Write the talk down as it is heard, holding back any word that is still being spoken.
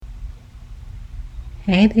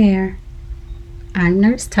Hey there, I'm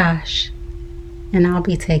Nurse Tosh, and I'll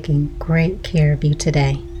be taking great care of you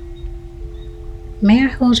today. May I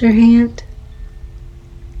hold your hand?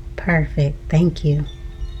 Perfect, thank you.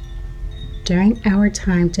 During our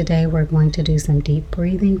time today, we're going to do some deep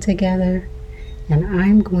breathing together, and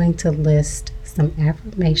I'm going to list some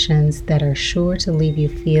affirmations that are sure to leave you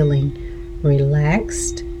feeling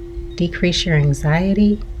relaxed, decrease your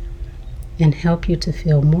anxiety, and help you to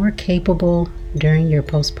feel more capable during your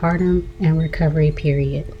postpartum and recovery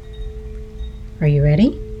period. Are you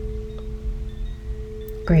ready?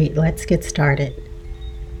 Great, let's get started.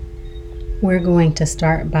 We're going to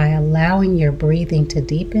start by allowing your breathing to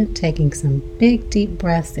deepen, taking some big deep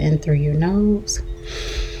breaths in through your nose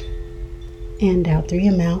and out through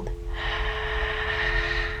your mouth.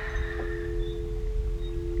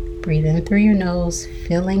 Breathe in through your nose,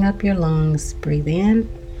 filling up your lungs. Breathe in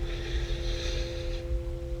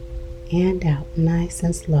and out, nice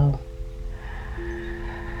and slow.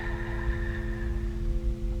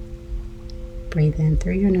 Breathe in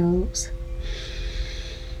through your nose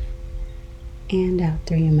and out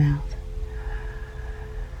through your mouth.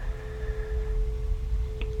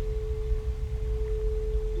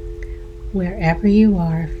 Wherever you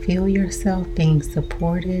are, feel yourself being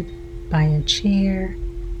supported by a chair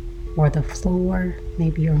or the floor.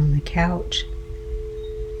 Maybe you're on the couch,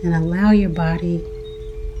 and allow your body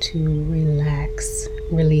to relax,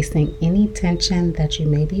 releasing any tension that you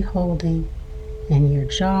may be holding in your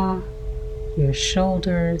jaw, your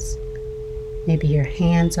shoulders. Maybe your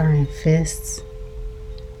hands are in fists.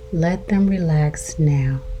 Let them relax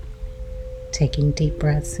now. Taking deep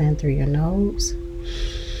breaths in through your nose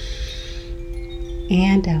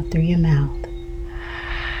and out through your mouth.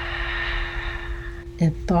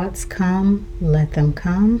 If thoughts come, let them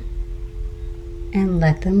come and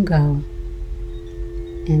let them go.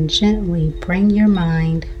 And gently bring your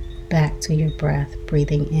mind back to your breath,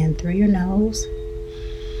 breathing in through your nose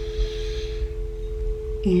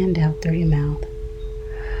and out through your mouth.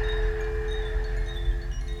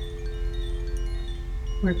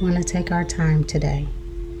 We're going to take our time today.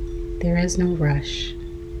 There is no rush.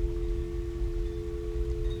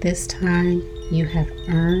 This time you have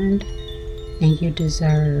earned and you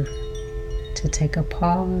deserve to take a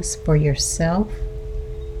pause for yourself,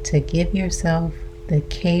 to give yourself the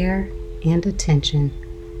care and attention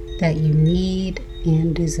that you need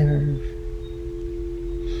and deserve.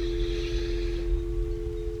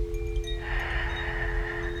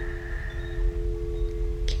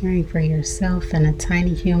 Caring for yourself and a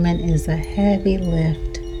tiny human is a heavy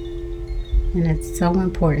lift, and it's so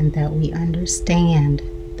important that we understand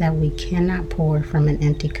that we cannot pour from an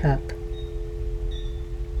empty cup.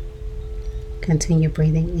 Continue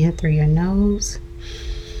breathing in through your nose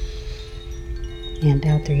and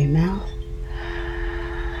out through your mouth.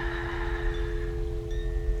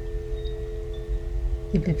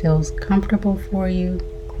 If it feels comfortable for you,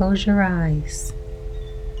 close your eyes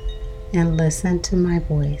and listen to my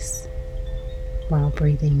voice while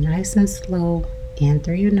breathing nice and slow in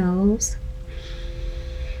through your nose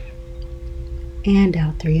and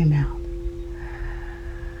out through your mouth.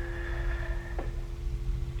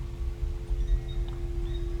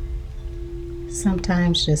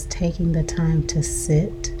 Sometimes just taking the time to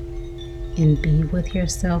sit and be with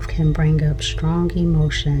yourself can bring up strong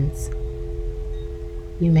emotions.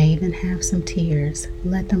 You may even have some tears.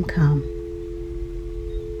 Let them come.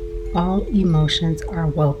 All emotions are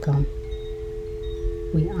welcome.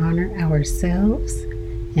 We honor ourselves,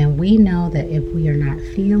 and we know that if we are not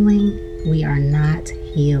feeling, we are not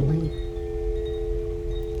healing.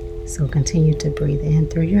 So continue to breathe in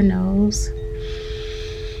through your nose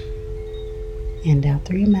and out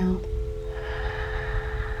through your mouth.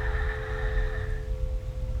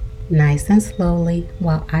 Nice and slowly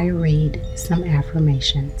while I read some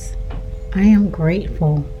affirmations. I am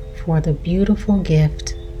grateful for the beautiful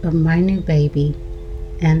gift of my new baby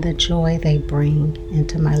and the joy they bring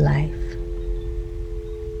into my life.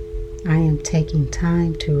 I am taking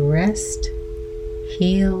time to rest,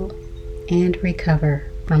 heal, and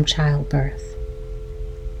recover from childbirth.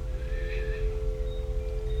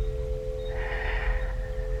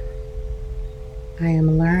 I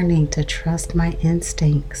am learning to trust my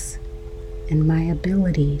instincts and my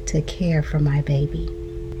ability to care for my baby.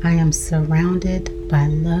 I am surrounded by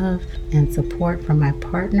love and support from my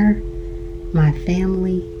partner, my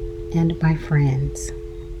family, and my friends.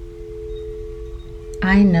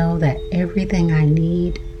 I know that everything I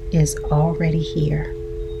need is already here.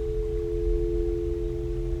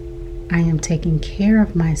 I am taking care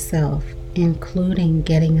of myself, including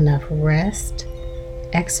getting enough rest,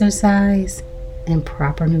 exercise, and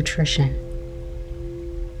proper nutrition.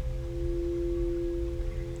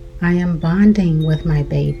 I am bonding with my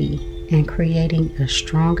baby and creating a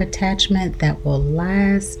strong attachment that will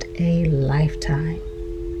last a lifetime.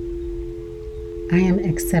 I am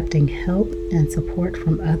accepting help and support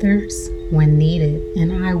from others when needed,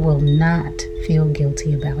 and I will not feel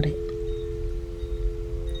guilty about it.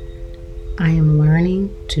 I am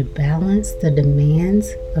learning to balance the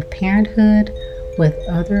demands of parenthood with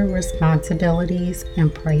other responsibilities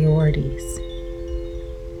and priorities.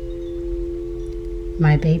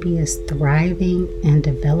 My baby is thriving and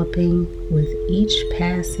developing with each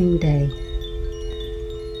passing day.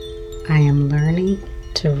 I am learning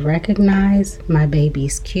to recognize my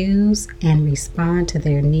baby's cues and respond to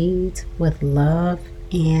their needs with love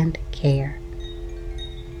and care.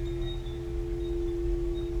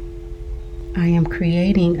 I am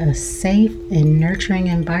creating a safe and nurturing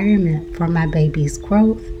environment for my baby's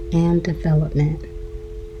growth and development.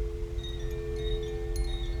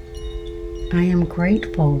 I am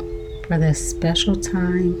grateful for this special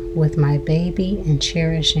time with my baby and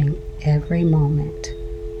cherishing every moment.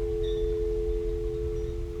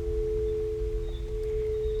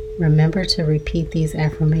 Remember to repeat these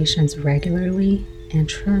affirmations regularly and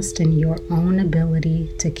trust in your own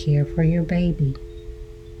ability to care for your baby.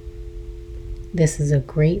 This is a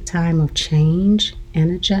great time of change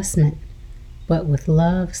and adjustment, but with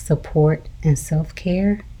love, support, and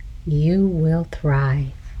self-care, you will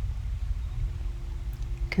thrive.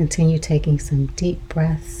 Continue taking some deep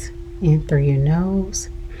breaths in through your nose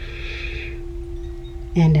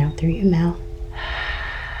and out through your mouth.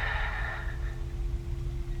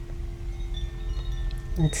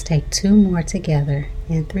 Let's take 2 more together.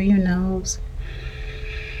 In through your nose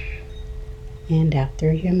and out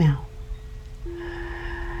through your mouth.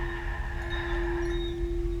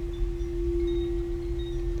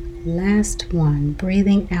 Last one,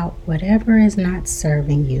 breathing out whatever is not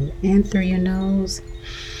serving you. In through your nose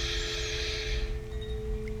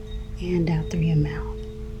and out through your mouth.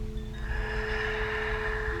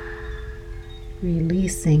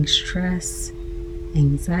 Releasing stress,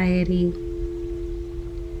 anxiety,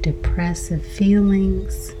 depressive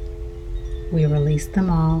feelings. We release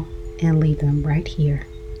them all and leave them right here.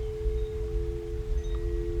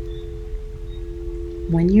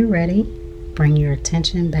 When you're ready, bring your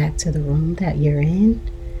attention back to the room that you're in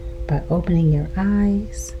by opening your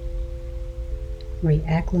eyes,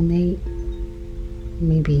 reacclimate,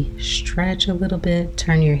 maybe stretch a little bit,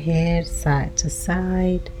 turn your head side to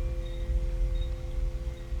side.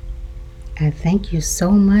 I thank you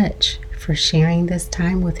so much for sharing this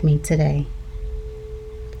time with me today.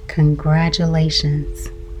 Congratulations.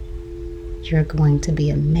 You're going to be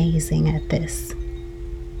amazing at this.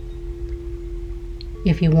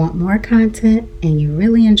 If you want more content and you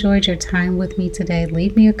really enjoyed your time with me today,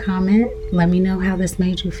 leave me a comment. Let me know how this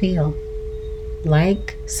made you feel.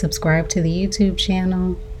 Like, subscribe to the YouTube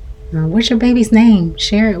channel. What's your baby's name?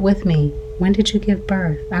 Share it with me. When did you give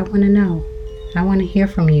birth? I want to know. I want to hear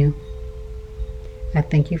from you. I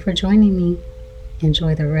thank you for joining me.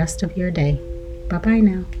 Enjoy the rest of your day. Bye-bye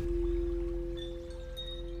now.